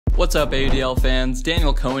What's up AUDL fans,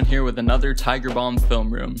 Daniel Cohen here with another Tiger Balm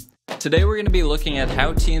Film Room. Today we're going to be looking at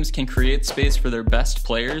how teams can create space for their best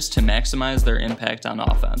players to maximize their impact on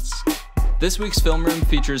offense. This week's film room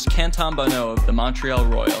features Quentin Bonnaud of the Montreal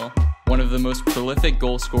Royal, one of the most prolific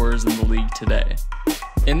goal scorers in the league today.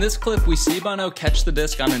 In this clip we see Bonnaud catch the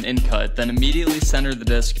disc on an in-cut, then immediately center the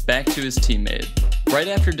disc back to his teammate. Right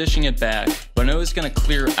after dishing it back, Bonnaud is going to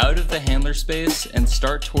clear out of the handler space and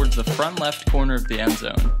start towards the front left corner of the end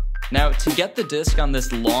zone. Now, to get the disc on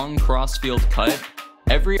this long cross-field cut,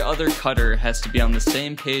 every other cutter has to be on the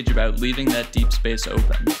same page about leaving that deep space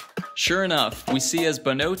open. Sure enough, we see as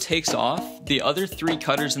Bonnaud takes off, the other three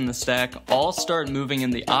cutters in the stack all start moving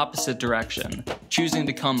in the opposite direction, choosing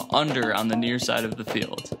to come under on the near side of the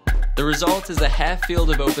field. The result is a half field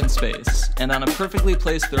of open space, and on a perfectly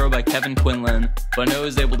placed throw by Kevin Quinlan, Bonnaud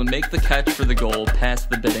is able to make the catch for the goal past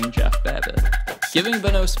the bidding Jeff Babbitt. Giving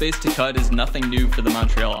Bonnaud space to cut is nothing new for the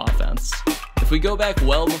Montreal offense. If we go back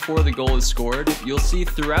well before the goal is scored, you'll see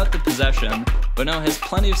throughout the possession, Bonnaud has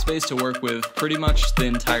plenty of space to work with pretty much the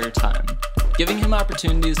entire time. Giving him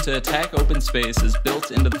opportunities to attack open space is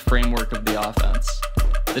built into the framework of the offense.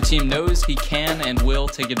 The team knows he can and will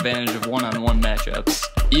take advantage of one-on-one matchups,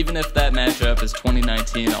 even if that matchup is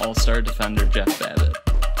 2019 All-Star defender Jeff Babbitt.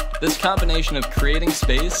 This combination of creating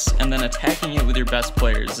space and then attacking it with your best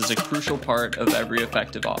players is a crucial part of every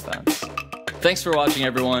effective offense. Thanks for watching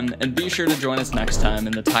everyone, and be sure to join us next time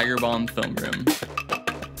in the Tiger Balm Film Room.